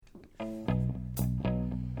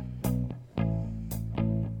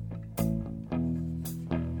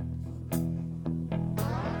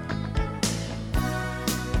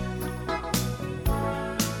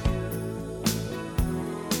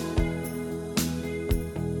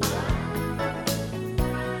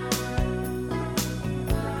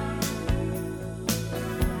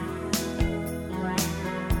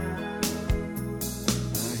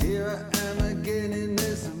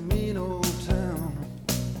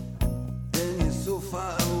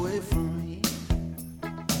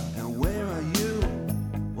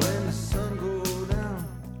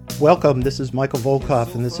Welcome, this is Michael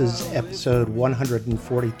Volkov, and this is episode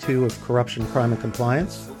 142 of Corruption, Crime, and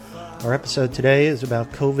Compliance. Our episode today is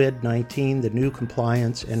about COVID-19, the new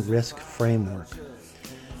compliance and risk framework.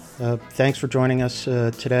 Thanks for joining us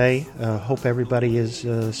today. Hope everybody is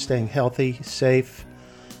staying healthy, safe.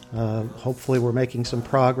 Hopefully we're making some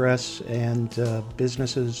progress, and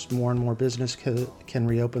more and more business can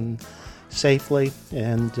reopen safely,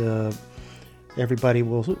 and everybody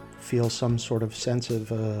will feel some sort of sense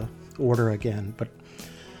of order again. But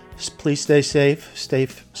please stay safe, stay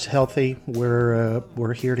healthy.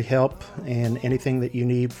 We're here to help, and anything that you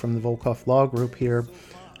need from the Volkov Law Group here,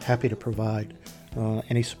 happy to provide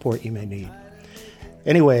any support you may need.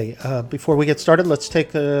 Anyway, before we get started, let's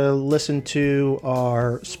take a listen to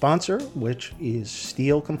our sponsor, which is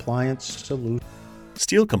Steel Compliance Solutions.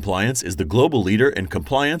 Steel Compliance is the global leader in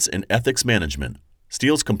compliance and ethics management.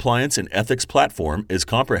 Steel's compliance and ethics platform is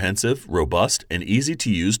comprehensive, robust, and easy to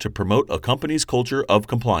use to promote a company's culture of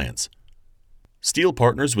compliance. Steel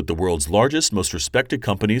partners with the world's largest, most respected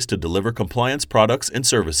companies to deliver compliance products and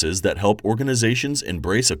services that help organizations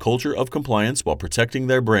embrace a culture of compliance while protecting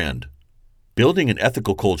their brand. Building an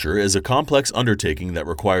ethical culture is a complex undertaking that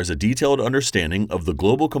requires a detailed understanding of the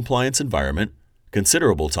global compliance environment,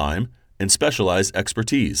 considerable time, and specialized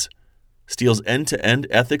expertise. Steel's end-to-end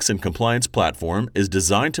ethics and compliance platform is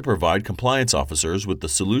designed to provide compliance officers with the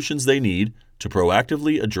solutions they need to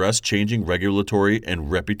proactively address changing regulatory and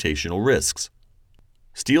reputational risks.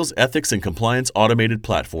 Steel's ethics and compliance automated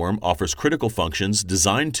platform offers critical functions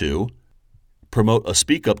designed to promote a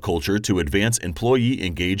speak-up culture to advance employee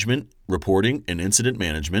engagement, reporting, and incident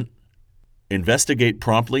management, investigate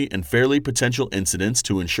promptly and fairly potential incidents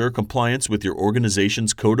to ensure compliance with your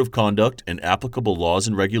organization's code of conduct and applicable laws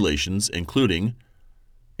and regulations, including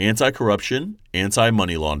anti-corruption,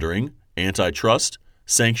 anti-money laundering, antitrust,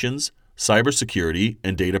 sanctions, cybersecurity,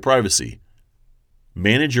 and data privacy.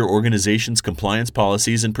 Manage your organization's compliance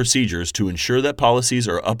policies and procedures to ensure that policies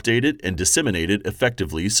are updated and disseminated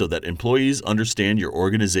effectively so that employees understand your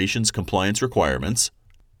organization's compliance requirements.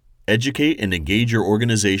 Educate and engage your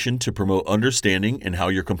organization to promote understanding and how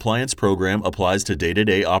your compliance program applies to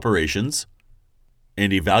day-to-day operations.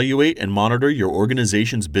 And evaluate and monitor your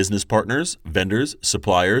organization's business partners, vendors,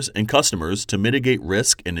 suppliers, and customers to mitigate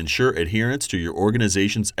risk and ensure adherence to your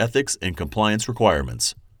organization's ethics and compliance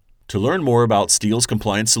requirements. To learn more about Steel's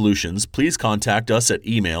compliance solutions, please contact us at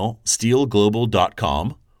email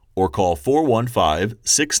steelglobal.com or call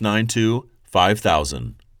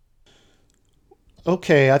 415-692-5000.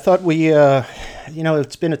 Okay, I thought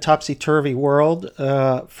it's been a topsy-turvy world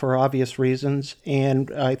for obvious reasons,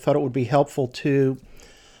 and I thought it would be helpful to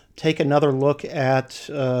take another look at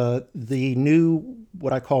the new,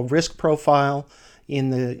 what I call, risk profile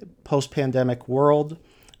in the post-pandemic world.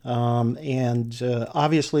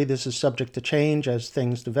 Obviously this is subject to change as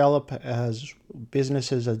things develop, as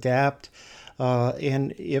businesses adapt,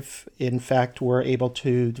 and if, in fact, we're able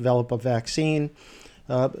to develop a vaccine,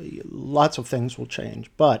 lots of things will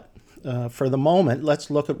change. But for the moment, let's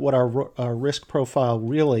look at what our risk profile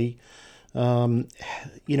really,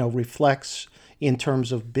 reflects in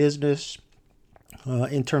terms of business,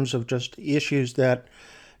 in terms of just issues that,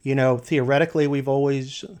 theoretically we've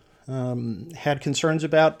always had concerns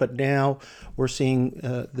about, but now we're seeing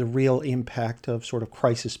the real impact of sort of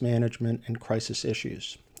crisis management and crisis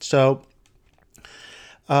issues. So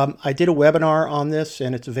I did a webinar on this,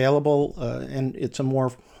 and it's available, and it's a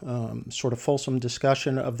more sort of fulsome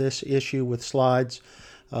discussion of this issue with slides.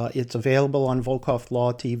 It's available on Volkov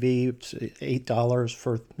Law TV. It's $8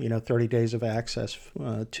 for 30 days of access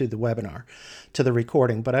to the webinar, to the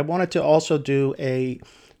recording. But I wanted to also do a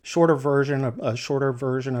shorter version of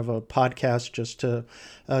a podcast just to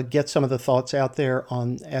get some of the thoughts out there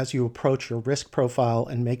on as you approach your risk profile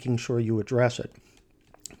and making sure you address it.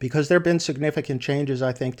 Because there have been significant changes,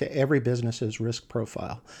 I think, to every business's risk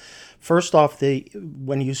profile. First off,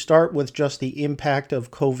 when you start with just the impact of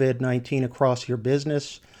COVID-19 across your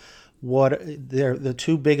business, the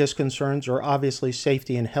two biggest concerns are obviously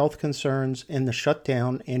safety and health concerns and the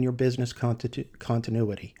shutdown and your business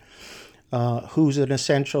continuity. Who's an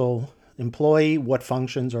essential employee, what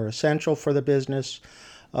functions are essential for the business,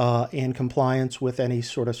 and compliance with any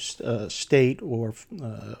sort of state or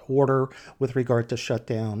order with regard to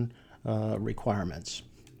shutdown requirements.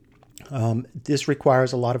 This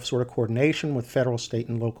requires a lot of sort of coordination with federal, state,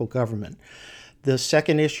 and local government. The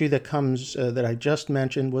second issue that comes that I just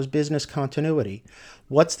mentioned was business continuity.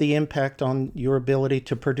 What's the impact on your ability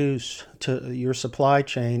to produce, to your supply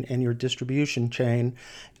chain and your distribution chain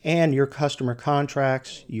and your customer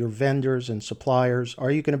contracts, your vendors and suppliers? Are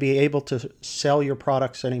you going to be able to sell your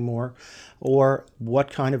products anymore? Or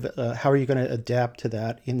what kind of, how are you going to adapt to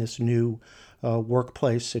that in this new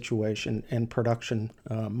workplace situation and production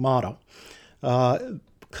model?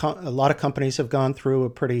 A lot of companies have gone through a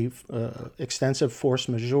pretty extensive force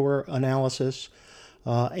majeure analysis.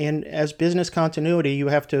 And as business continuity,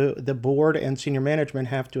 the board and senior management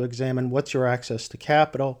have to examine what's your access to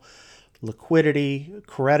capital, liquidity,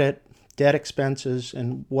 credit, debt expenses,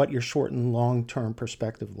 and what your short and long-term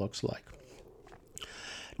perspective looks like.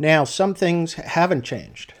 Now, some things haven't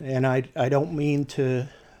changed, and I don't mean to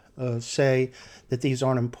say that these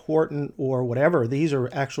aren't important or whatever. These are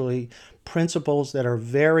actually principles that are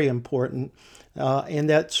very important and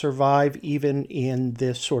that survive even in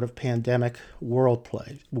this sort of pandemic world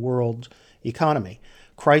economy.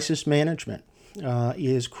 Crisis management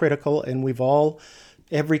is critical, and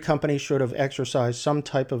every company should have exercised some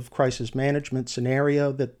type of crisis management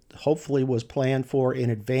scenario that hopefully was planned for in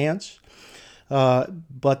advance.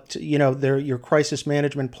 But your crisis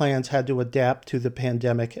management plans had to adapt to the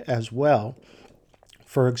pandemic as well.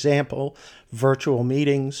 For example, virtual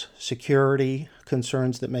meetings, security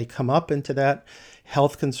concerns that may come up into that,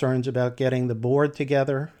 health concerns about getting the board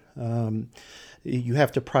together. You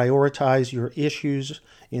have to prioritize your issues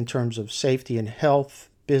in terms of safety and health,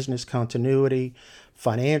 business continuity,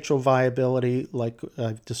 financial viability, like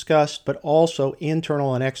I've discussed, but also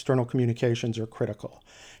internal and external communications are critical.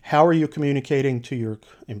 How are you communicating to your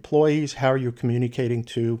employees? How are you communicating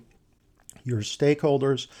to your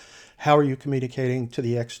stakeholders? How are you communicating to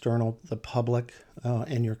the external, the public,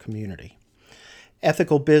 and your community?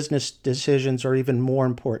 Ethical business decisions are even more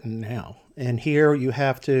important now. And here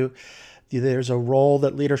there's a role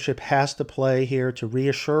that leadership has to play here to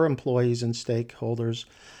reassure employees and stakeholders,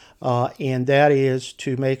 and that is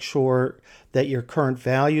to make sure that your current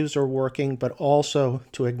values are working, but also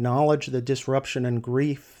to acknowledge the disruption and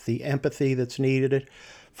grief, the empathy that's needed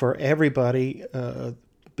for everybody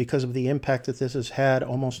because of the impact that this has had.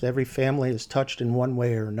 Almost every family is touched in one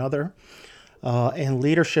way or another. And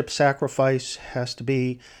leadership sacrifice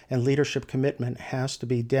and leadership commitment has to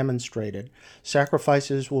be demonstrated.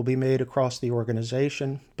 Sacrifices will be made across the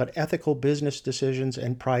organization, but ethical business decisions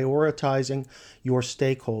and prioritizing your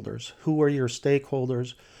stakeholders. Who are your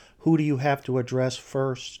stakeholders? Who do you have to address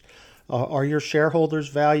first? Are your shareholders'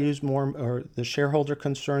 values or the shareholder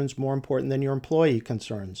concerns more important than your employee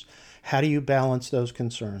concerns? How do you balance those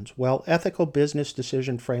concerns? Well, ethical business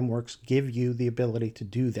decision frameworks give you the ability to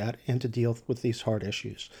do that and to deal with these hard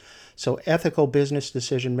issues. So ethical business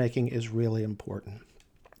decision making is really important.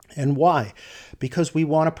 And why? Because we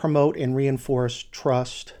want to promote and reinforce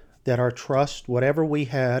trust, that our trust, whatever we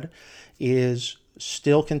had, is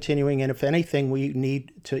still continuing. And if anything, we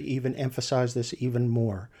need to even emphasize this even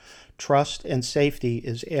more. Trust and safety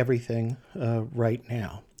is everything right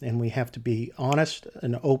now. And we have to be honest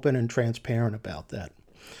and open and transparent about that.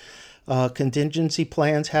 Contingency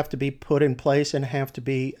plans have to be put in place and have to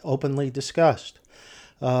be openly discussed.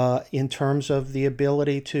 In terms of the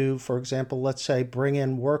ability to, for example, let's say bring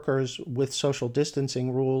in workers with social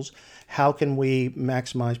distancing rules, how can we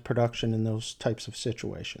maximize production in those types of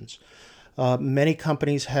situations? Many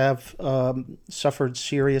companies have suffered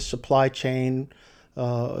serious supply chain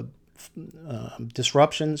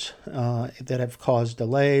disruptions that have caused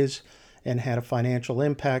delays and had a financial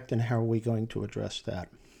impact, and how are we going to address that?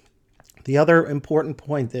 The other important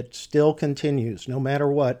point that still continues, no matter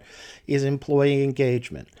what, is employee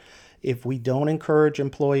engagement. If we don't encourage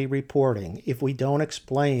employee reporting, if we don't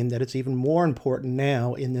explain that it's even more important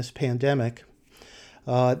now in this pandemic,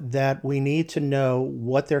 that we need to know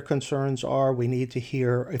what their concerns are. We need to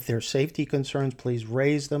hear if there are safety concerns, please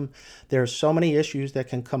raise them. There are so many issues that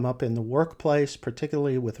can come up in the workplace,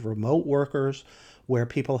 particularly with remote workers, where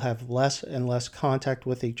people have less and less contact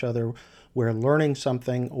with each other, where learning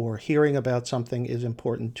something or hearing about something is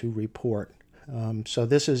important to report. So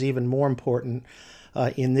this is even more important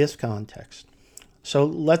in this context. So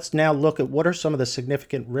let's now look at what are some of the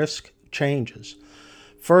significant risk changes.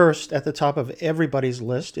 First, at the top of everybody's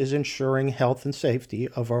list is ensuring health and safety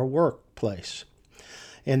of our workplace.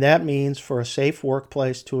 And that means for a safe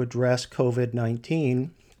workplace to address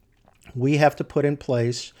COVID-19, we have to put in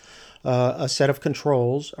place a set of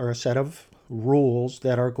controls or a set of rules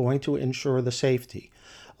that are going to ensure the safety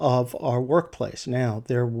of our workplace. Now,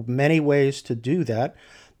 there are many ways to do that.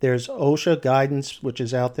 There's OSHA guidance, which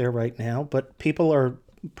is out there right now, but people are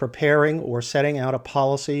preparing or setting out of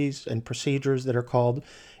policies and procedures that are called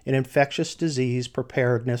an infectious disease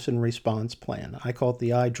preparedness and response plan. I call it the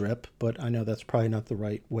IDRIP, but I know that's probably not the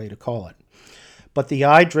right way to call it. But the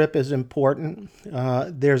IDRIP is important.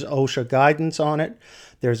 There's OSHA guidance on it.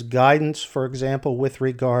 There's guidance, for example, with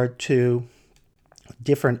regard to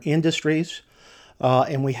different industries.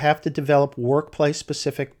 And we have to develop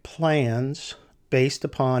workplace-specific plans based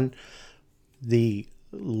upon the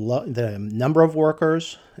number of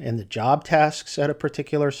workers and the job tasks at a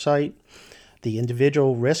particular site, the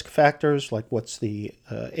individual risk factors, like what's the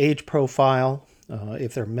age profile,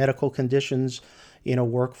 if there are medical conditions in a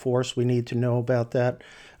workforce, we need to know about that.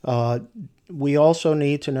 We also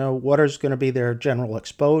need to know what is going to be their general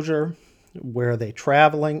exposure, where are they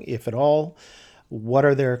traveling, if at all, what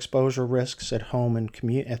are their exposure risks at home and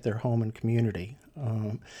at their home and community.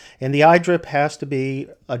 And the IDRIP has to be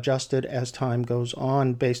adjusted as time goes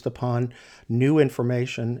on based upon new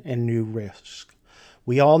information and new risks.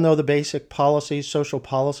 We all know the basic policies, social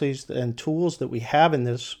policies, and tools that we have in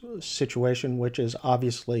this situation, which is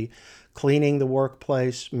obviously cleaning the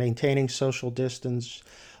workplace, maintaining social distance.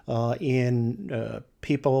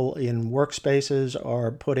 People in workspaces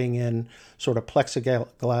are putting in sort of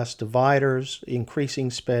plexiglass dividers, increasing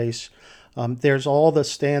space. There's all the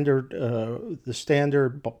standard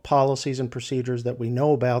policies and procedures that we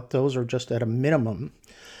know about. Those are just at a minimum.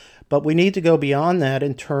 But we need to go beyond that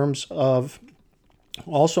in terms of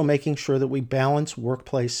also making sure that we balance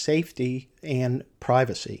workplace safety and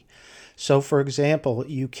privacy. So, for example,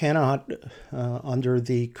 you cannot, under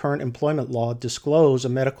the current employment law, disclose a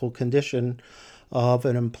medical condition of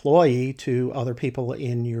an employee to other people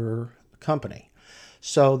in your company.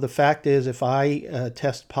 So the fact is, if I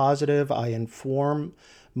test positive, I inform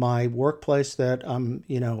my workplace that I'm,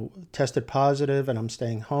 tested positive and I'm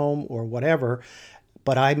staying home or whatever,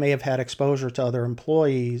 but I may have had exposure to other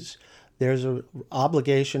employees. There's an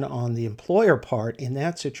obligation on the employer part in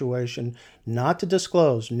that situation not to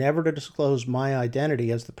disclose, never to disclose my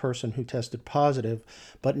identity as the person who tested positive,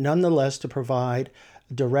 but nonetheless to provide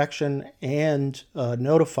direction and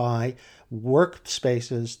notify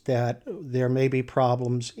workspaces that there may be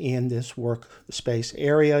problems in this workspace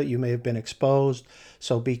area. You may have been exposed,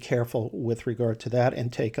 so be careful with regard to that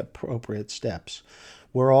and take appropriate steps.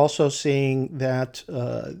 We're also seeing that,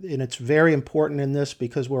 and it's very important in this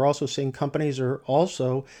because we're also seeing companies are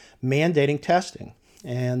also mandating testing.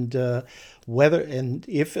 And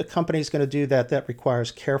if a company is going to do that, that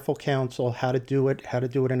requires careful counsel, how to do it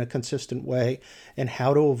in a consistent way, and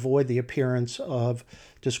how to avoid the appearance of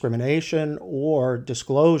discrimination or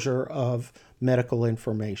disclosure of medical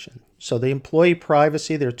information. So the employee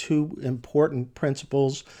privacy, there are two important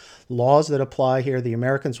principles, laws that apply here. The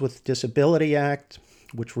Americans with Disability Act,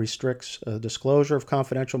 which restricts disclosure of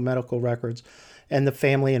confidential medical records, and the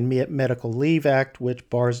Family and Medical Leave Act, which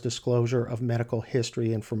bars disclosure of medical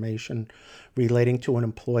history information relating to an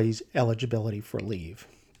employee's eligibility for leave.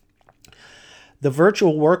 The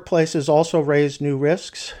virtual workplace has also raised new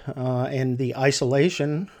risks and the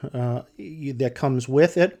isolation that comes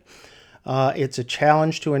with it. It's a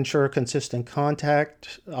challenge to ensure consistent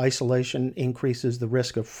contact. Isolation increases the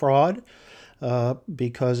risk of fraud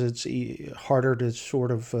because it's harder to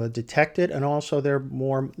sort of detect it, and also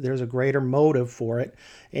there's a greater motive for it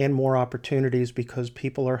and more opportunities because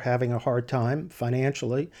people are having a hard time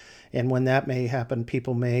financially, and when that may happen,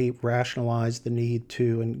 people may rationalize the need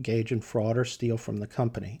to engage in fraud or steal from the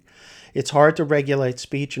company. It's hard to regulate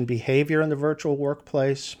speech and behavior in the virtual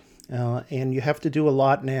workplace, and you have to do a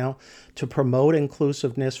lot now to promote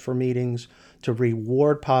inclusiveness for meetings, to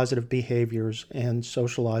reward positive behaviors and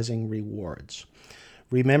socializing rewards.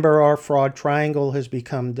 Remember, our fraud triangle has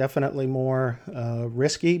become definitely more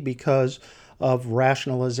risky because of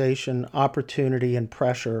rationalization, opportunity, and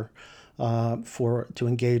pressure to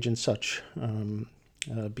engage in such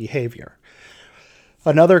behavior.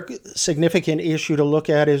 Another significant issue to look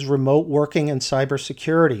at is remote working and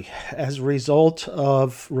cybersecurity. As a result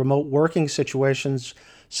of remote working situations,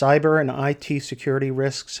 cyber and IT security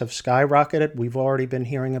risks have skyrocketed. We've already been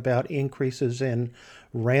hearing about increases in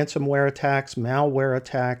ransomware attacks, malware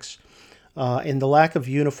attacks, and the lack of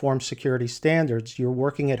uniform security standards. You're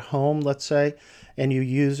working at home, let's say, and you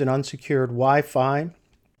use an unsecured Wi-Fi,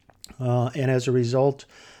 and as a result,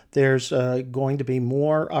 there's going to be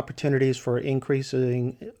more opportunities for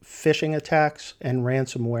increasing phishing attacks and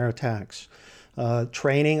ransomware attacks.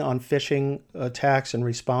 Training on phishing attacks and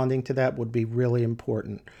responding to that would be really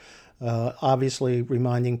important. Obviously,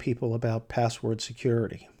 reminding people about password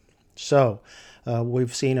security. So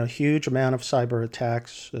we've seen a huge amount of cyber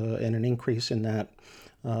attacks and an increase in that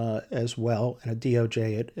as well, and a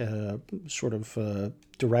DOJ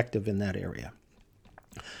directive in that area.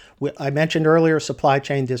 I mentioned earlier supply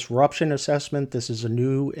chain disruption assessment. This is a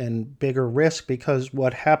new and bigger risk because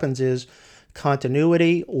what happens is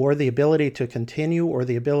continuity or the ability to continue or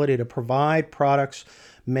the ability to provide products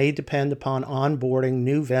may depend upon onboarding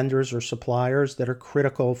new vendors or suppliers that are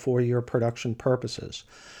critical for your production purposes.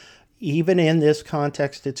 Even in this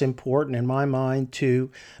context, it's important, in my mind, to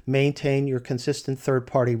maintain your consistent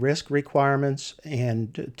third-party risk requirements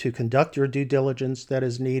and to conduct your due diligence that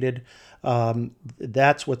is needed.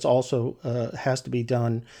 That's what's also has to be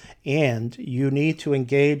done. And you need to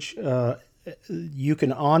engage. You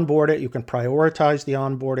can onboard it. You can prioritize the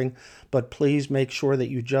onboarding, but please make sure that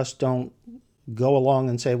you just don't go along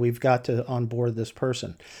and say, we've got to onboard this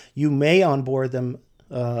person. You may onboard them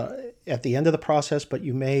at the end of the process, but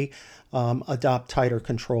you may adopt tighter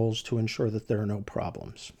controls to ensure that there are no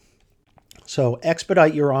problems. So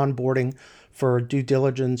expedite your onboarding for due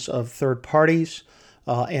diligence of third parties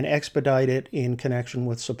and expedite it in connection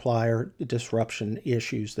with supplier disruption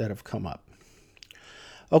issues that have come up.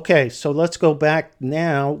 Okay, so let's go back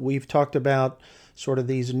now. We've talked about sort of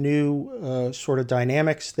these new sort of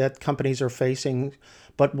dynamics that companies are facing,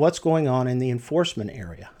 but what's going on in the enforcement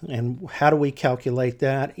area and how do we calculate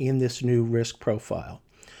that in this new risk profile?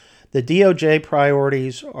 The DOJ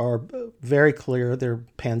priorities are very clear. They're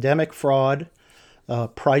pandemic fraud,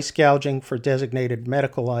 price gouging for designated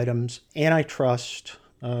medical items, antitrust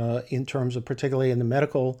in terms of particularly in the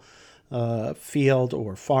medical field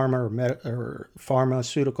or pharma or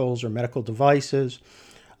pharmaceuticals or medical devices,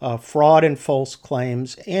 fraud and false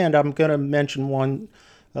claims, and I'm going to mention one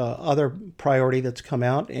other priority that's come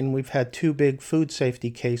out, and we've had two big food safety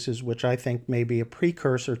cases, which I think may be a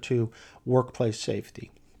precursor to workplace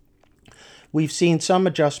safety. We've seen some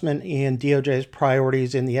adjustment in DOJ's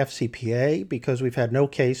priorities in the FCPA because we've had no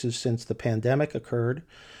cases since the pandemic occurred.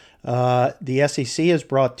 The SEC has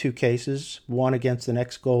brought two cases, one against an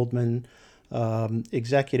ex-Goldman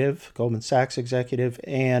Goldman Sachs executive,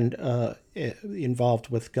 and involved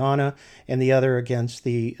with Ghana, and the other against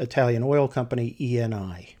the Italian oil company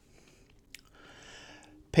Eni.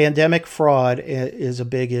 Pandemic fraud is a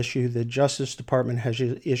big issue. The Justice Department has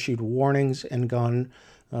issued warnings and gone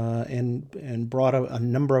and brought a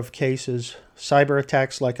number of cases. Cyber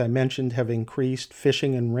attacks, like I mentioned, have increased.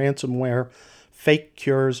 Phishing and ransomware, fake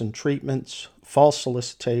cures and treatments, false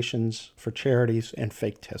solicitations for charities, and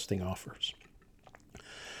fake testing offers.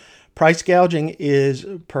 Price gouging is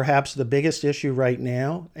perhaps the biggest issue right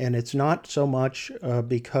now, and it's not so much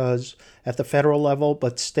because at the federal level,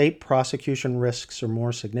 but state prosecution risks are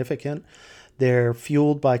more significant. They're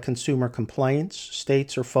fueled by consumer complaints.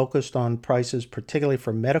 States are focused on prices, particularly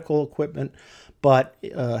for medical equipment, but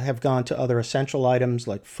have gone to other essential items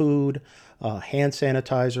like food, hand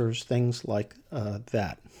sanitizers, things like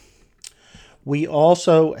that. We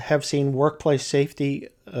also have seen workplace safety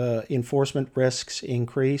enforcement risks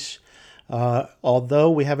increase,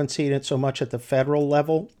 although we haven't seen it so much at the federal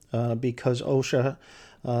level because OSHA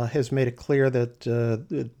has made it clear that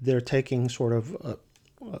they're taking sort of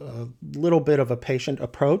a little bit of a patient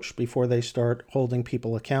approach before they start holding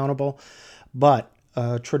people accountable. But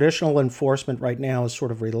traditional enforcement right now is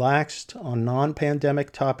sort of relaxed on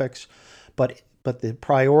non-pandemic topics, but the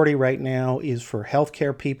priority right now is for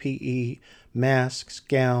healthcare PPE, masks,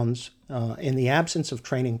 gowns, in the absence of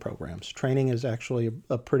training programs. Training is actually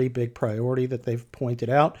a pretty big priority that they've pointed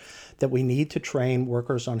out, that we need to train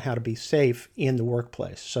workers on how to be safe in the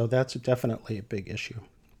workplace. So that's definitely a big issue.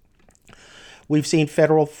 We've seen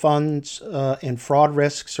federal funds and fraud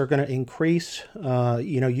risks are going to increase.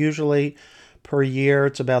 Usually per year,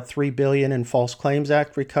 it's about $3 billion in False Claims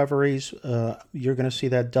Act recoveries. You're going to see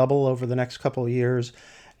that double over the next couple of years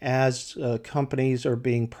as companies are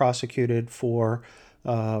being prosecuted for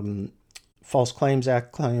False Claims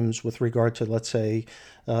Act claims with regard to, let's say,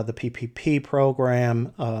 the PPP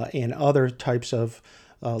program and other types of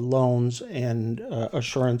loans and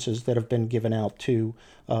assurances that have been given out to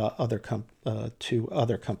other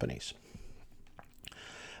companies.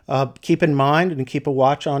 Keep in mind and keep a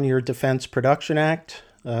watch on your Defense Production Act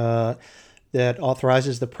that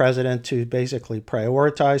authorizes the president to basically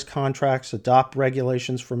prioritize contracts, adopt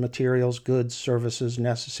regulations for materials, goods, services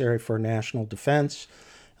necessary for national defense.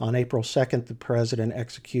 On April 2nd, the president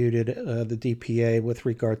executed the DPA with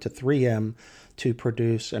regard to 3M to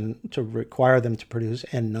produce and to require them to produce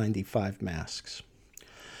N95 masks.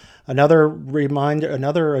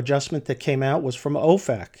 Another adjustment that came out was from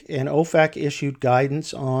OFAC, and OFAC issued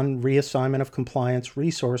guidance on reassignment of compliance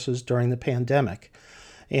resources during the pandemic.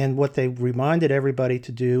 And what they reminded everybody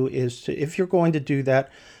to do is if you're going to do that,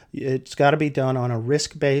 it's got to be done on a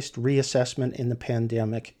risk-based reassessment in the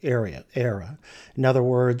pandemic era. In other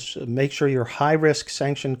words, make sure your high-risk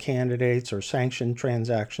sanctioned candidates or sanctioned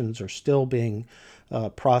transactions are still being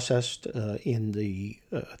processed in the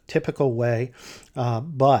typical way,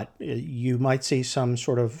 but you might see some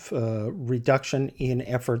sort of reduction in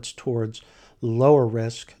efforts towards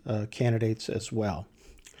lower-risk candidates as well.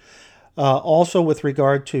 Also, with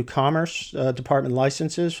regard to Commerce Department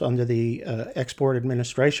licenses under the Export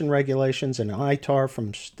Administration Regulations and ITAR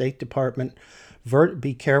from State Department,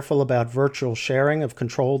 be careful about virtual sharing of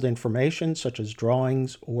controlled information such as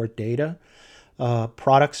drawings or data.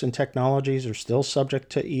 Products and technologies are still subject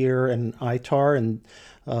to EAR and ITAR, and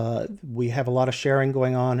we have a lot of sharing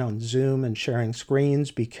going on Zoom and sharing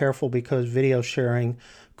screens. Be careful because video sharing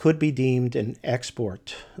could be deemed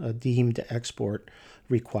export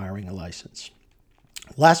requiring a license.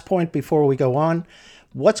 Last point before we go on,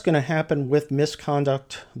 what's going to happen with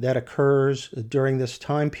misconduct that occurs during this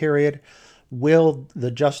time period? Will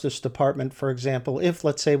the Justice Department, for example, if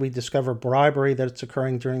let's say we discover bribery that's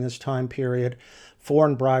occurring during this time period,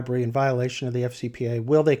 foreign bribery in violation of the FCPA,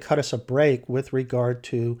 will they cut us a break with regard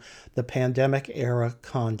to the pandemic era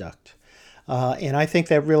conduct? And I think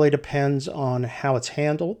that really depends on how it's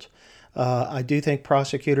handled. I do think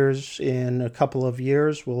prosecutors in a couple of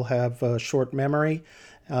years will have a short memory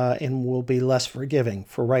and will be less forgiving.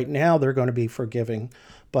 For right now, they're going to be forgiving,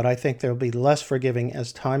 but I think they'll be less forgiving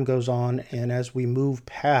as time goes on and as we move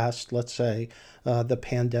past, let's say, the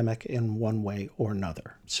pandemic in one way or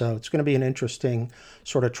another. So it's going to be an interesting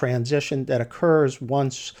sort of transition that occurs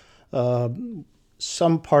once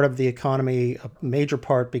some part of the economy, a major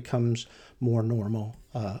part, becomes more normal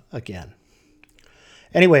again.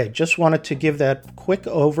 Anyway, just wanted to give that quick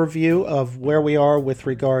overview of where we are with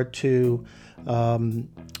regard to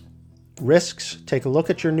risks. Take a look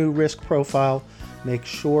at your new risk profile. Make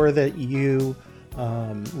sure that you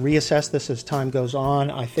reassess this as time goes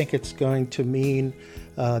on. I think it's going to mean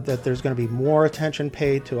that there's going to be more attention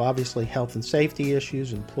paid to obviously health and safety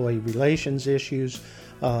issues, employee relations issues,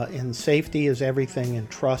 and safety is everything, and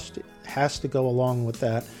trust has to go along with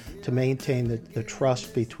that to maintain the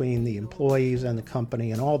trust between the employees and the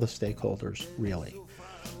company and all the stakeholders, really.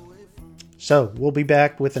 So we'll be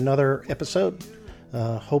back with another episode.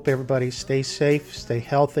 Hope everybody stays safe, stay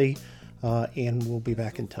healthy, and we'll be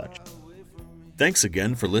back in touch. Thanks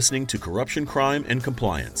again for listening to Corruption, Crime, and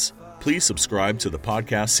Compliance. Please subscribe to the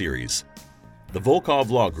podcast series. The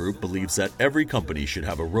Volkov Law Group believes that every company should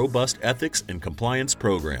have a robust ethics and compliance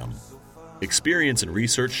program. Experience and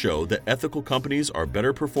research show that ethical companies are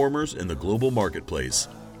better performers in the global marketplace.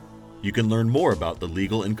 You can learn more about the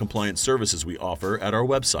legal and compliance services we offer at our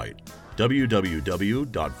website,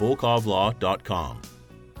 www.volkovlaw.com.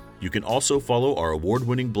 You can also follow our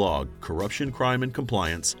award-winning blog, Corruption, Crime, and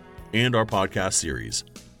Compliance, and our podcast series.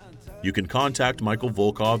 You can contact Michael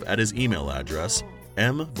Volkov at his email address,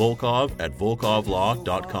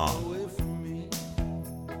 mvolkov@volkovlaw.com.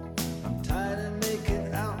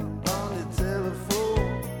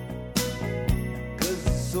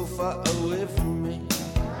 So far away from me,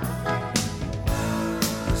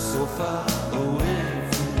 so far away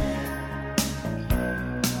from me,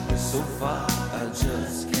 so far I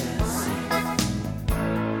just can't see,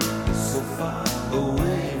 so far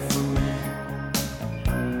away from me,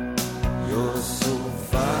 you're so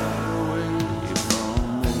far away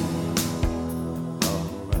from me.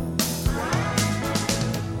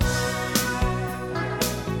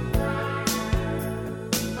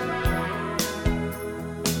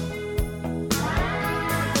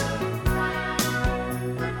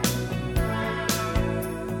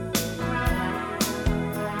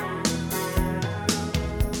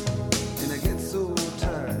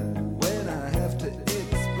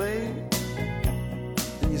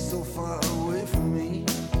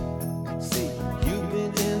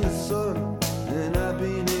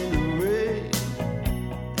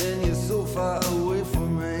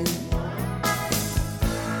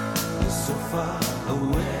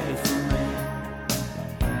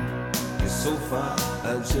 So far,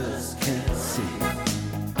 I just can't see.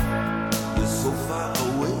 You're so far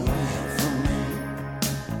away.